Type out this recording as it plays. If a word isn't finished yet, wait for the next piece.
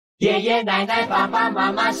爷爷奶奶、爸爸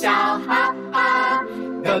妈妈笑哈哈，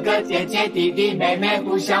哥哥姐姐、弟弟妹妹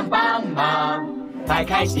互相帮忙，开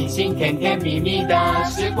开心心、甜甜蜜蜜的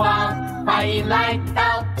时光，欢迎来到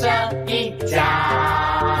这一家。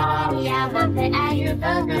呀，我最爱的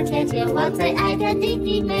哥哥姐姐，我最爱的弟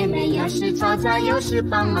弟妹妹，有时吵架，有时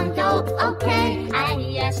帮忙都 OK。哎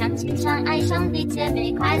呀，想亲上爱兄弟姐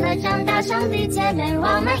妹，快乐长大兄弟姐妹，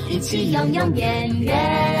我们一起永永远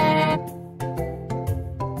远。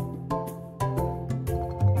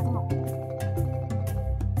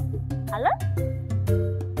好了，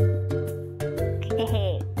嘿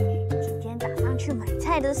嘿，今天早上去买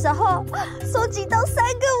菜的时候，收集到3个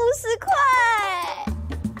50块，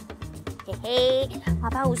嘿嘿，我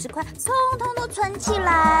把50块通通都存起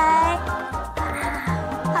来。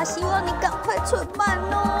好希望你赶快存满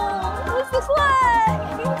哦，50块。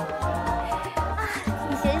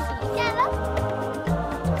你先洗一下了。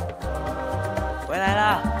回来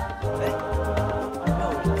啦！哎，没有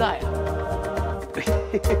人在啊。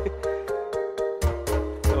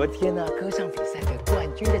昨天呢，歌唱比赛的冠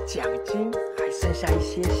军的奖金还剩下一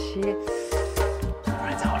些，不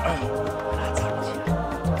然找二把它藏起来，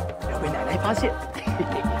不要被奶奶发现。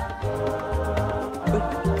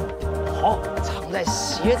好，藏在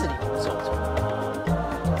鞋子里面收着，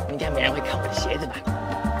明天没人会看我的鞋子吧？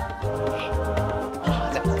啊，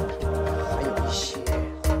这样子，还有一些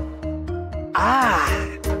啊，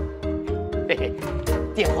嘿嘿，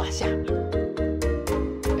电话下面。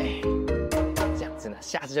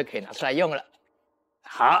下次就可以拿出来用了。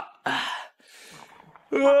好，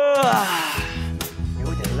有点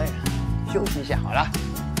累了，休息一下好了。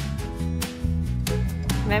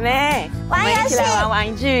妹妹，玩游戏，玩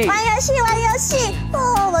玩具，玩游戏，玩游戏。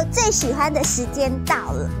哦，我最喜欢的时间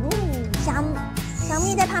到了。小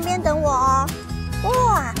蜜在旁边等我哦。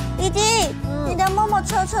哇，弟弟，你的momo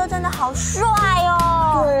车车真的好帅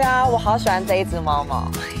哦。对啊，我好喜欢这一只猫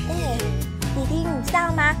猫。弟弟，你知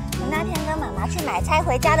道吗？我那天跟妈妈去买菜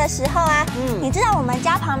回家的时候啊，你知道我们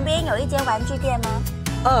家旁边有一间玩具店吗？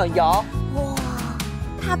有。哇，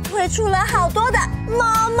它推出了好多的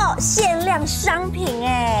momo限量商品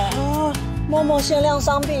哎。momo限量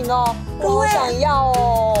商品哦，我好想要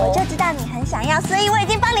哦。我就知道你很想要，所以我已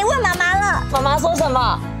经帮你问妈妈了。妈妈说什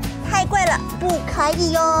么？太贵了，不可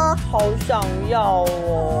以哦。好想要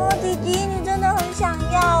哦。弟弟，你真的很想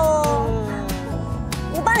要哦。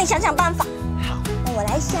我帮你想想办法。好，那我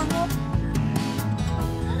来想哦。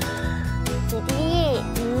弟弟，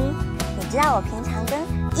你知道我平常跟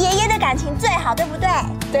爷爷的感情最好，对不对？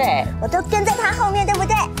对。我都跟在他后面，对不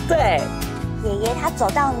对？对。爷爷他走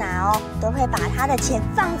到哪哦，都会把他的钱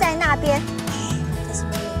放在那边。这是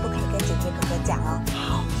秘密，不可以跟姐姐哥哥讲哦。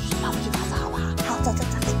好，那我们去找找好不好？好，走走走。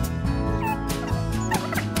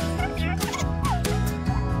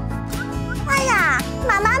哎呀，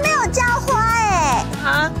妈妈没有浇花哎。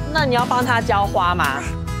啊，那你要帮他浇花吗？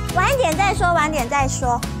晚点再说，晚点再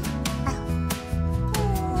说。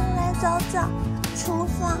来找找厨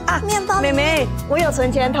房啊，面包。妹妹，我有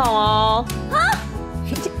存钱筒哦。啊？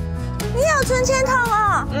你有存钱筒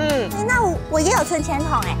哦？那我也有存钱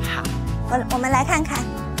筒哎。好，我们来看看，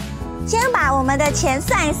先把我们的钱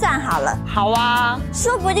算一算好了。好啊，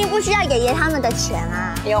说不定不需要爷爷他们的钱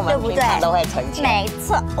啊，因为我们平常都会存钱。没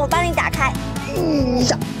错，我帮你打开。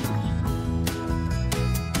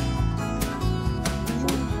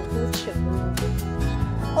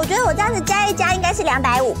我觉得我这样子加一加应该是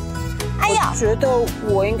250。哎呦，我觉得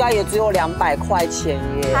我应该也只有200块钱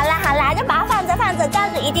耶。好啦好啦，就把它放着放着，这样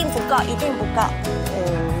子一定不够，一定不够。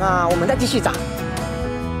那我们再继续找。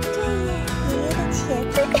对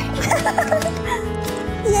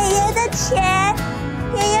耶，爷爷的钱，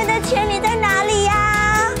爷爷的钱，爷爷的钱，你在哪里呀？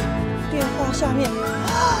电话下面。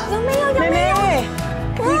有没有？有没有？妹妹，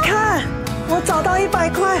你看，我找到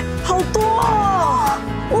100块，好多哦！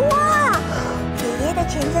哇！爷爷的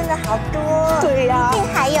钱真的好多，对呀，一定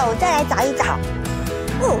还有，我再来找一找。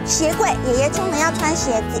鞋柜，爷爷出门要穿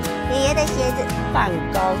鞋子，爷爷的鞋子。蛋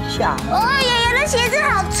糕下。爷爷的鞋子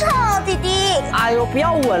好臭，弟弟。哎呦，不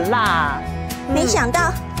要闻啦！没想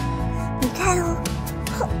到，你看哦，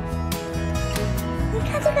你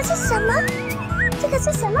看这个是什么？这个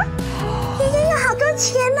是什么？爷爷有好多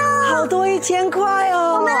钱哦，好多1000块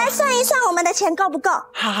哦。我们来算一算，我们的钱够不够？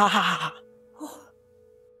好。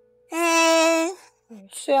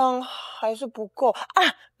这样还是不够啊，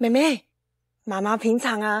妹妹，妈妈平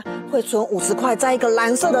常啊会存50块在一个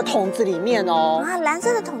蓝色的桶子里面哦。啊，蓝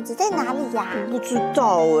色的桶子在哪里呀？不知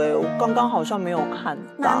道哎，我刚刚好像没有看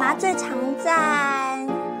到。妈妈最常在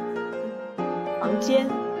房间、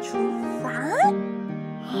厨房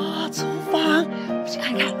啊，厨房，我去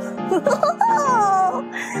看看。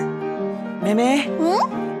妹妹，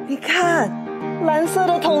你看，蓝色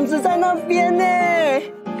的桶子在那边呢，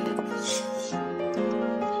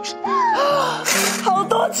好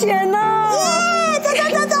多钱呢！耶！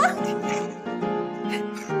走，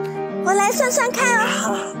我来算算看啊。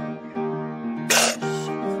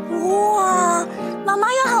哇，妈妈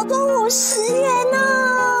有好多50元呢！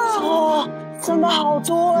哦，真的好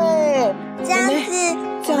多哎！这样子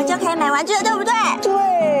我们就可以买玩具了，对不对？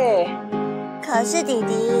对。可是弟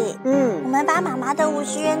弟，我们把妈妈的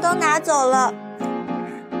50元都拿走了，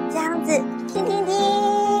这样子，叮叮叮，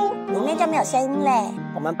里面就没有声音嘞。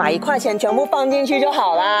我们把1块钱全部放进去就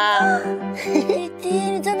好啦。弟弟，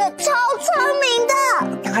你真的超聪明的！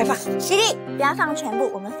赶快放。弟弟，不要放全部，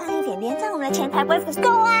我们放一点点，这样我们的钱才不会不够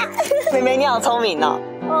啊。妹妹，你好聪明哦。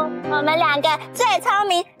我们2个最聪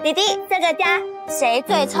明。弟弟，这个家谁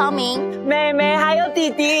最聪明？妹妹还有弟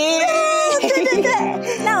弟。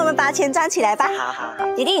对，那我们把钱装起来吧。好。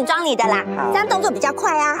弟弟，你装你的啦，这样动作比较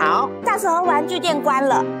快啊。好，到时候玩具店关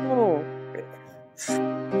了。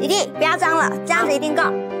弟弟，不要装了，这样子一定够。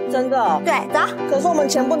真的？对，走。可是我们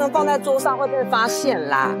钱不能放在桌上，会被发现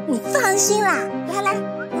啦。你放心啦，来，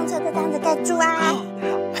用这个这样子盖住啊。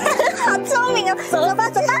好聪明哦！走吧，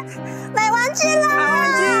买玩具啦！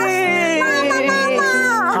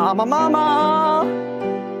妈妈。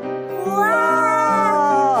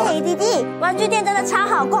哇！弟弟，玩具店真的超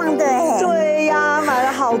好逛的哎。对呀，买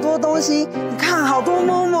了好多东西，你看好多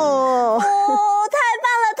MOMO。哦，太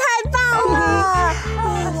棒了！我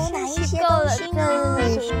买一些东西呢。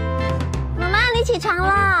妈妈，你起床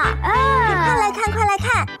了？快来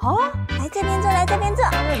看！哦，来这边坐。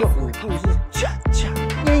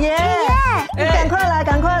爷爷，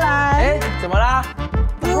赶快来！哎，怎么啦？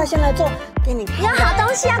赶快先来坐，给你看。有好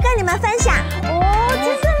东西要跟你们分享。哦，真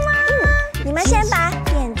的吗？你们先把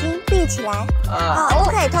眼睛闭起来。不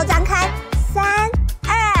可以头张开。3、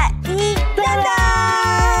2、1，噔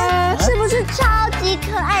噔！是不是超级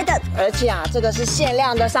可爱的？而且啊，这个是限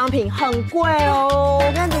量的商品，很贵哦。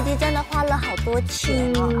我跟弟弟真的花了好多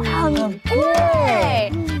钱哦，很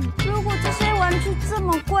贵。如果这些玩具这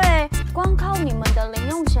么贵，光靠你们的零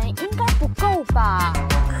用钱应该不够吧？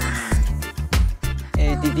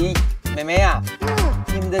弟弟，妹妹啊，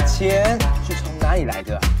你们的钱是从哪里来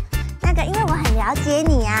的？那个，因为我很了解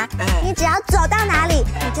你啊，你只要走到哪里，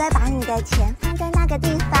你就会把你的钱放在那个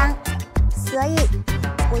地方，所以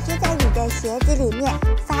我就在你的鞋子里面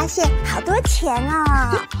发现好多钱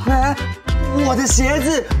哦。我的鞋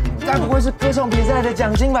子，该不会是歌唱比赛的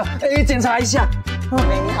奖金吧？检查一下。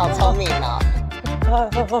你好聪明哦。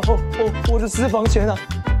我的私房钱啊！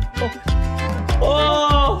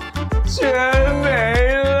钱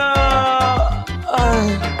没了！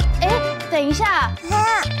等一下，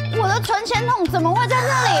我的存钱筒怎么会在这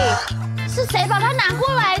里？是谁把它拿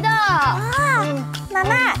过来的？妈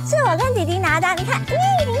妈，是我跟弟弟拿的。你看，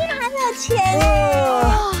里面还有钱呢。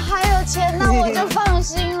还有钱，那我就放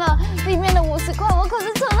心了。里面的50块，我可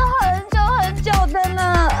是存了很久的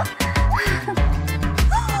呢。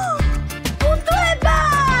不对吧？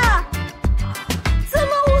怎么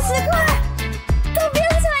50块都变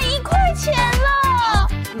成1块钱了？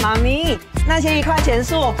妈咪，那些1块钱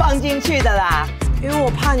是我放进去的啦，因为我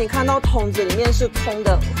怕你看到桶子里面是空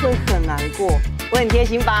的，会很难过。我很贴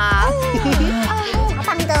心吧？好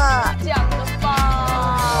棒的，这样的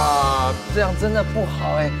吧？这样真的不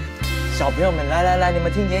好哎。小朋友们，来，你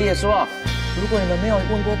们听爷爷说，如果你们没有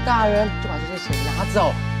问过大人，就把这些钱拿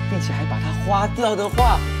走，并且还把它花掉的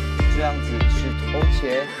话，这样子是偷钱，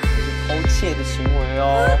也是偷窃的行为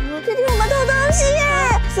哦。弟弟，我们偷东西耶！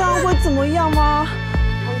这样会怎么样吗？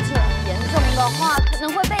偷窃很严重的话，可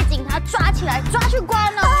能会被警察抓起来，抓去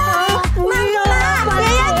关了。妈妈，爷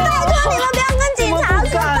爷，拜托你们不要跟警察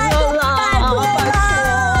说，拜托了。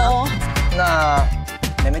那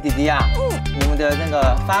妹妹弟弟啊，你们的那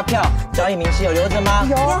个发票、交易明细有留着吗？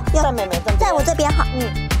有，在妹妹这边，在我这边哈。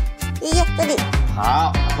爷爷这里。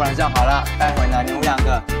好，不然这样好了，待会呢，你们2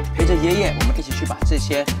个陪着爷爷，我们一起去把这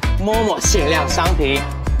些MOMO限量商品，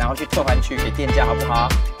然后去退还去给店家，好不好？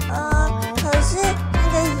可是那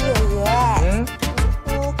个爷爷，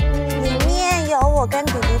里面有我跟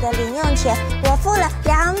弟弟的零用钱，我付了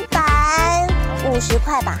250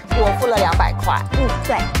块吧。我付了200块。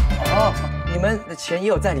对。你们的钱也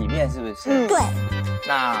有在里面，是不是？对。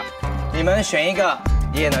那你们选一个，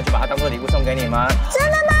爷爷呢就把它当做礼物送给你们。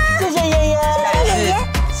真的吗？谢谢爷爷。但是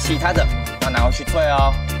其他的要拿回去退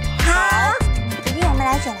哦。好，弟弟，我们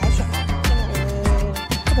来选。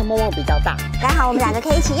这个MOMO比较大，刚好我们2个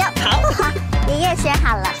可以一起用。好，爷爷选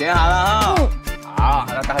好了。选好了哈。好，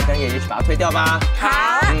那待会跟爷爷去把它退掉吧。好。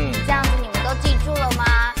这样子你们都记住了吗？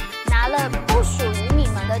拿了不属于你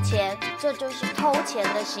们的的钱，这就是偷钱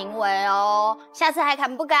的行为哦。下次还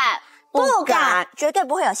敢不敢？不敢，绝对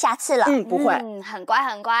不会有下次了。不会。很乖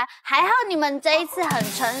很乖，还好你们这一次很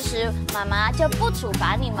诚实，妈妈就不处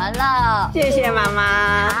罚你们了。谢谢妈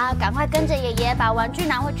妈。好，赶快跟着爷爷把玩具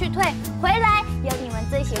拿回去退，回来有你们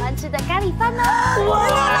最喜欢吃的咖喱饭哦。哇，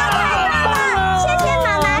太棒了！谢谢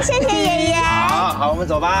妈妈，谢谢爷爷。好，我们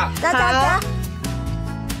走吧。走。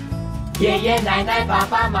爷爷奶奶爸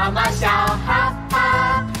爸妈妈笑哈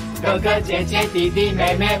哈，哥哥姐姐弟弟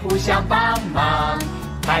妹妹互相帮忙，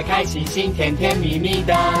开开心心甜甜蜜蜜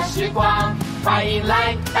的时光，欢迎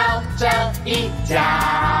来到这一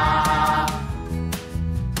家。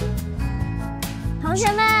同学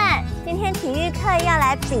们，今天体育课要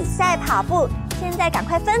来比赛跑步，现在赶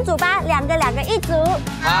快分组吧，两个一组。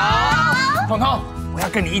好，彤彤，我要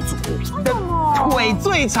跟你一组。你的腿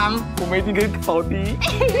最长，我们一定可以跑第一。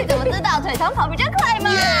你怎么知道腿长跑比较快嘛？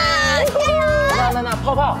那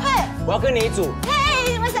泡泡，我要跟你一组。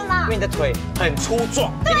嘿，为什么？因为你的腿很粗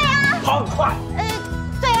壮，对呀，跑很快。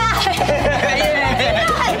对啊，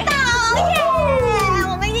很大哦，耶！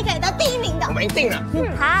我们一定可以到第一名的。我们一定了。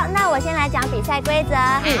好，那我先来讲比赛规则。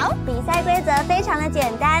好，比赛规则非常的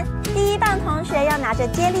简单。第一棒同学要拿着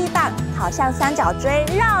接力棒，跑向三角锥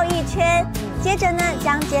绕一圈。接着呢，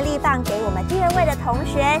将接力棒给我们第二位的同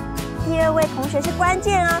学。第二位同学是关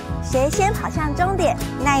键哦，谁先跑向终点，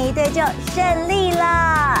那一队就胜利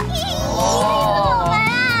了。我们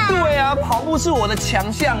啊，对啊，跑步是我的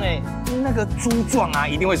强项哎。那个粗壮啊，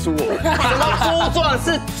一定会输我。什么粗壮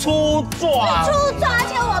是粗壮？粗壮，而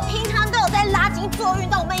且我平常都有在拉筋做运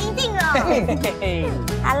动，我们赢定了。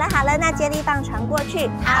好了，那接力棒传过去。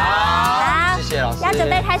好，谢谢老师。要准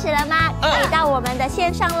备开始了吗？可以到我们的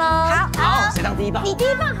线上喽。好，谁当第一棒？你第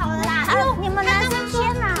一棒好了啦。你们男生先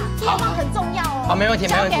啦。第一棒很重要哦。好，没问题，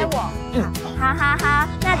交给我。好，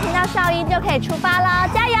那听到哨音就可以出发了，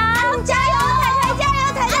加油！加油，太太，加油，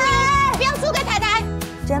太太！不要输给太太。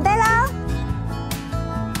准备喽。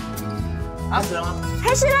开始了吗？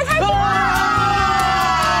开始了！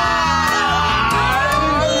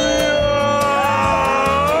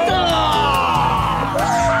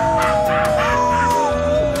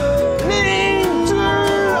你居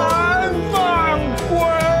然犯规，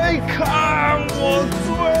看我追！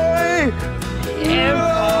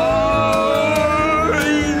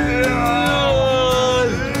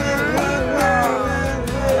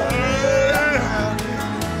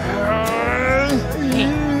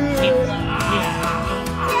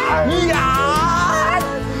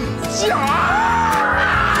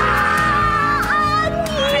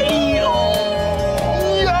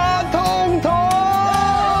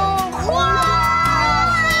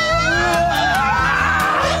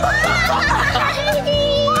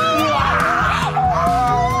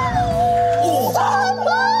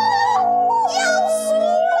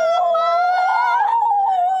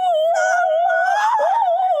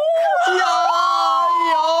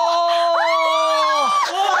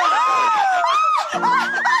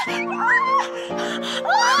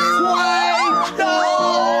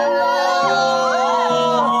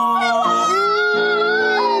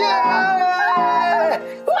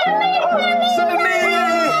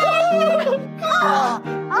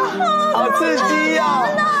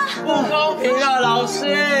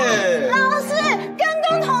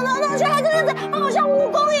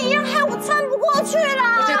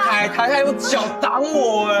他用脚挡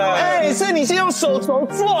我哎！是你先用手肘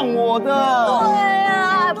撞我的。对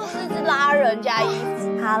啊，不是一直拉人家衣服。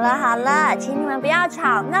好了，请你们不要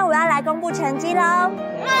吵。那我要来公布成绩喽。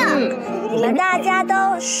你们大家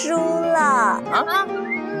都输了。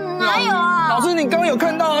哪有啊？老师，你刚刚有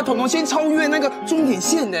看到啊，彤彤先超越那个终点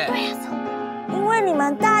线的。对呀。因为你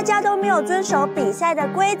们大家都没有遵守比赛的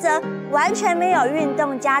规则，完全没有运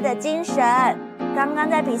动家的精神。刚刚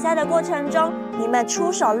在比赛的过程中，你们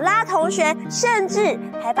出手拉同学，甚至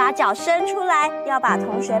还把脚伸出来要把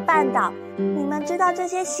同学绊倒。你们知道这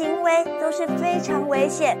些行为都是非常危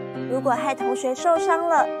险，如果害同学受伤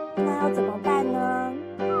了，那要怎么办呢？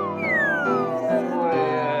对，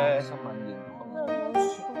伤蛮严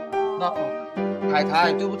重。那海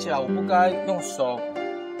苔，对不起啊，我不该用手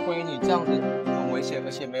挥你，这样子很危险，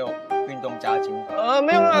而且没有运动家精神。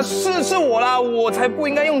没有啦，是我啦，我才不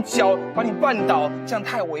应该用脚把你绊倒，这样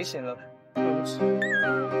太危险了，对不起。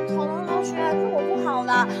彤彤同学，是我不好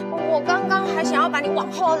啦，我刚刚还想要把你往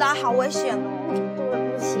后拉，好危险哦。对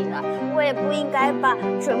不起啦，我也不应该把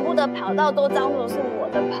全部的跑道都当作是我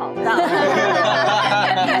的跑道。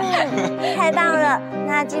太棒了！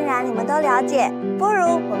那既然你们都了解，不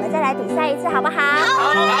如我们再来比赛一次，好不好？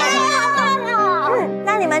好棒哦！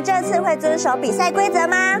那你们这次会遵守比赛规则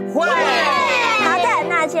吗？会。好的，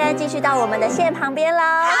那那现在继续到我们的线旁边喽。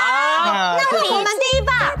好，那我们第一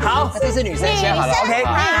把。好，这次女生先好了 ，OK。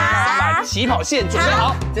把起跑线准备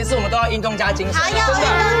好，这次我们都要运动加精神，好，要运动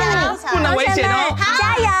加精神，不能危险哦。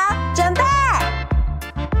加油，准备。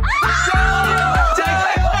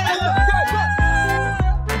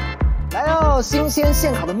来哦，新鲜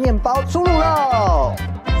现烤的面包出炉喽！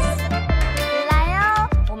来哦，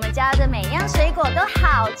我们家的每样水果都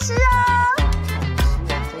好吃哦。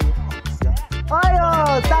哎呦，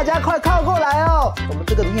大家快靠过来哦！我们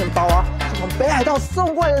这个面包啊，是从北海道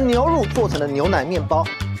送过来的牛乳做成的牛奶面包，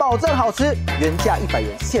保证好吃，原价100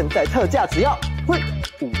元，现在特价只要50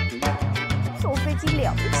元。坐飞机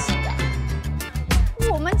了不起啊！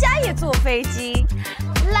我们家也坐飞机。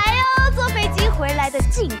来哦，坐飞机回来的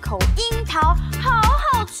进口樱桃，好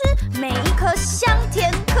好吃，每一颗香甜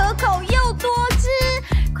可口又多汁，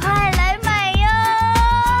快来买哟！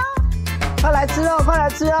快来吃哦，快来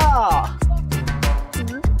吃哦！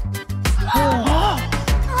好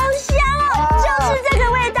香哦，就是这个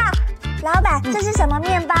味道。老板，这是什么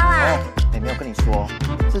面包啊？妹妹，我跟你说，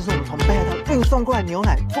这是我们从北海道运送过来牛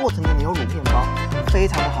奶做成的牛乳面包，非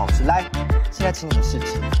常的好吃。来，现在请你们试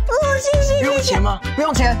吃。哦，谢谢。不用钱吗？不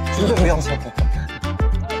用钱，绝对不用钱。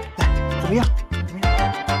来，怎么样？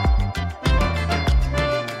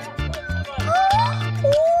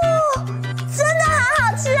真的好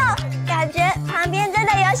好吃哦，感觉旁边真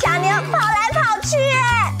的有小牛跑来跑去耶。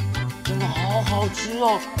真的好好吃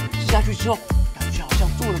哦！吃下去之后，感觉好像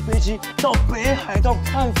坐了飞机到北海道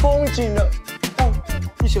看风景了。哦，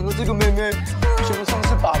一想到这个妹妹，一想到上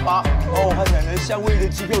次爸爸把我和奶奶夏威夷的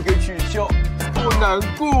机票给取消，好难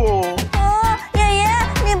过哦。哦，爷爷，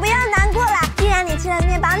你不要难过啦，既然你吃了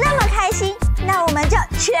面包那么开心，那我们就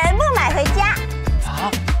全部买回家。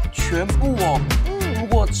啊，全部哦？如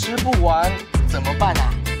果吃不完怎么办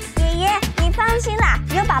啊？爷爷，你放心啦，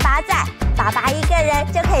有爸爸在，爸爸一个人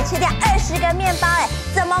就可以吃掉20个面包，哎，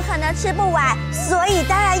怎么可能吃不完？所以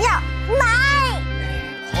当然要买。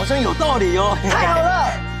好像有道理哦。太好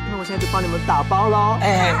了，那我现在就帮你们打包喽。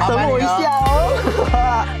等我一下哦。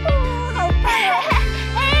好棒哦！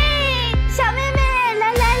哎，小妹妹，来，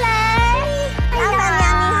老板娘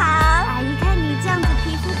你好。阿姨看你这样子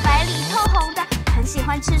皮肤白里透红的，很喜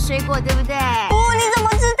欢吃水果，对不对？哦，你怎么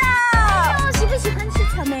知道？喜不喜欢吃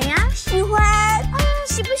草莓呀？喜欢。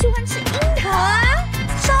喜不喜欢吃樱桃啊？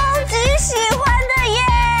超级喜欢的耶！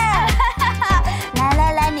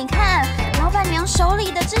来，你看，老板娘手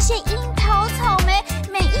里的这些樱桃、草莓，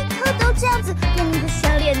每一颗都这样子，跟你的小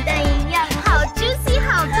脸蛋一样，好 juicy，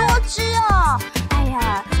 好多汁哦！哎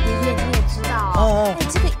呀，爷爷你也知道哦，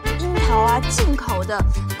这个樱桃啊，进口的，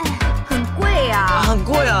很贵啊，很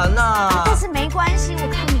贵啊，那但是没关系，我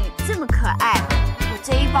看你这么可爱，我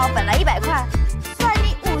这一包本来100块，算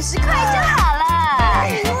你50块就好了。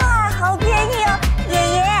哇，好便宜哦！爷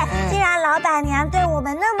爷，既然老板娘对我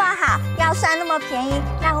们那么好，要算那么便宜，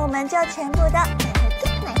那我们就全部都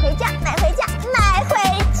买回家。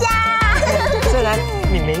虽然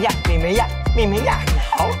妹妹呀，你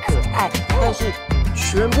好可爱，但是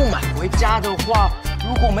全部买回家的话，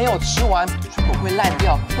如果没有吃完，水果会烂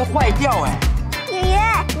掉，会坏掉哎。爷爷，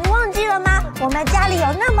你忘记了吗？我们家里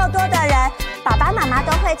有那么多的人，爸爸妈妈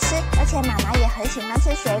都会吃，而且妈妈也很喜欢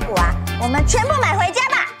吃水果啊。我们全部买回家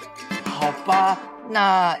吧。好吧，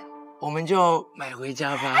那我们就买回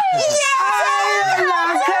家吧。哪个啊？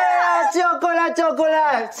就过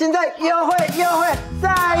来！现在优惠，再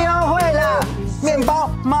优惠啦！面包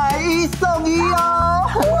买1送1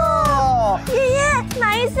哦！爷爷，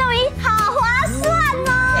买1送1，好划算哦！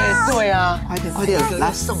对啊，快点，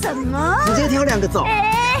来送！什么？直接挑2个走。特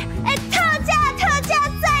价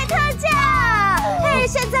再特价！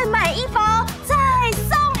现在买1包再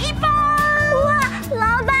送1包！哇，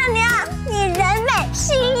老板娘，你人美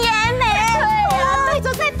心也美。对啊，对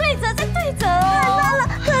折再对折。太棒了！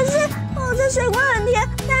可是这水果很甜，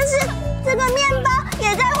但是这个面包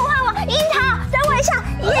也在呼唤我。樱桃，等我一下，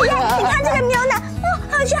爷爷，你看这个牛奶，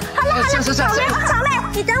好香！好了，草莓，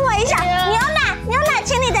你等我一下，牛奶，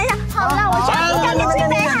请你等一下。好了，我去赶紧去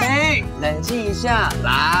北海。冷静一下，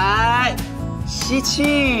来，吸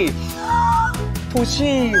气，吐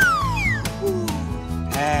气。冷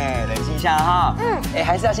静一下哈。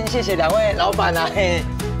还是要先谢谢2位老板啊。妹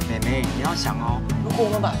妹，你要想哦，如果我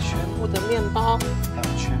们把全部的面包还有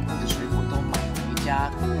全部的水果都买回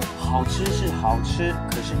家，好吃是好吃，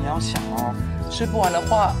可是你要想哦，吃不完的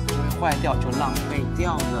话就会坏掉，就浪费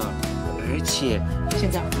掉了。而且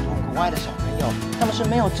现在很多国外的小朋友，他们是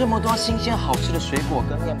没有这么多新鲜好吃的水果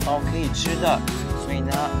跟面包可以吃的，所以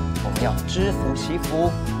呢，我们要知福惜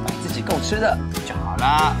福，买自己够吃的就好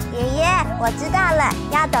了。爷爷，我知道了，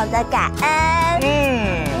要懂得感恩。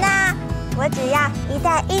那我只要1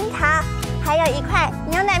袋樱桃，还有1块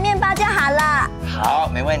牛奶面包就好了。好，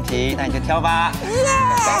没问题，那你就挑吧。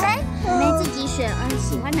来来，妹妹自己选，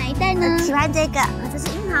喜欢哪一袋呢？喜欢这个，这是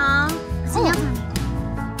樱桃，这是樱桃。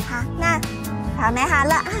好，那草莓好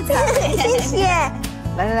了，谢谢。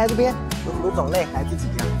来这边有很多种类，来自己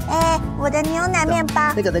挑。我的牛奶面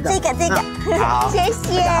包，这个，好，谢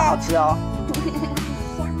谢。好好吃哦。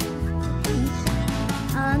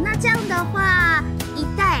那这样的话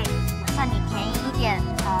，1袋我算你便宜一点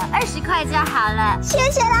，20块就好了。谢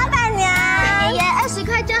谢老板娘。爷爷20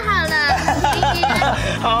块就好了。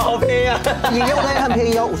好便宜啊！爷爷我那也很便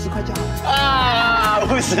宜哦，50块就好了。啊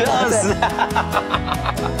，50、20。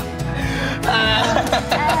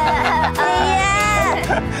爷爷，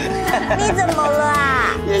你怎么了啊？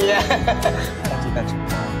爷爷，忘记带钱包。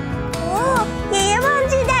哦，爷爷忘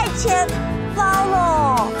记带钱包了。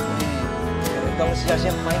东西要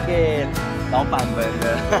先还给老板们的。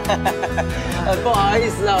不好意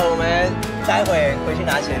思啊，我们待会回去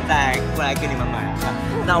拿钱再过来跟你们买啊。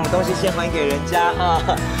那我们东西先还给人家啊，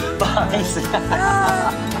不好意思。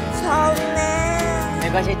草莓。没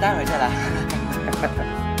关系，待会再来。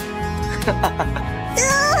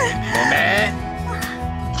妹妹。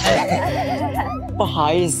不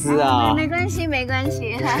好意思啊。没关系，没关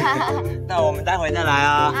系。那我们待会再来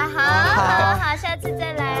啊。好，下次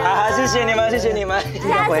再来。好，谢谢你们，谢谢你们，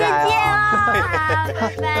下次见哦。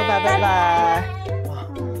拜拜。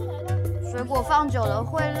水果放久了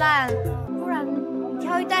会烂，不然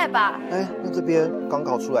挑1袋吧。那这边刚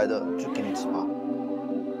烤出来的就给你吃吧。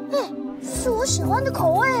是我喜欢的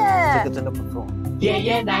口味哎。这个真的不错。爷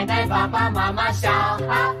爷奶奶、爸爸妈妈笑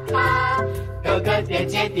哈哈，哥哥姐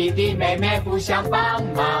姐、弟弟妹妹互相帮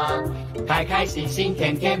忙，开开心心、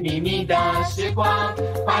甜甜蜜蜜的时光，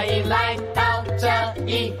欢迎来到这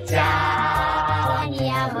一家。你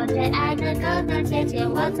呀，我最爱的哥哥姐姐，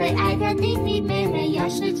我最爱的弟弟妹妹，有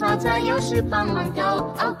时吵架，有时帮忙都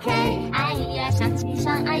OK。哎呀，相亲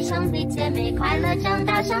相爱，兄弟姐妹，快乐长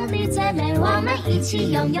大，兄弟姐妹，我们一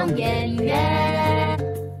起永永远远。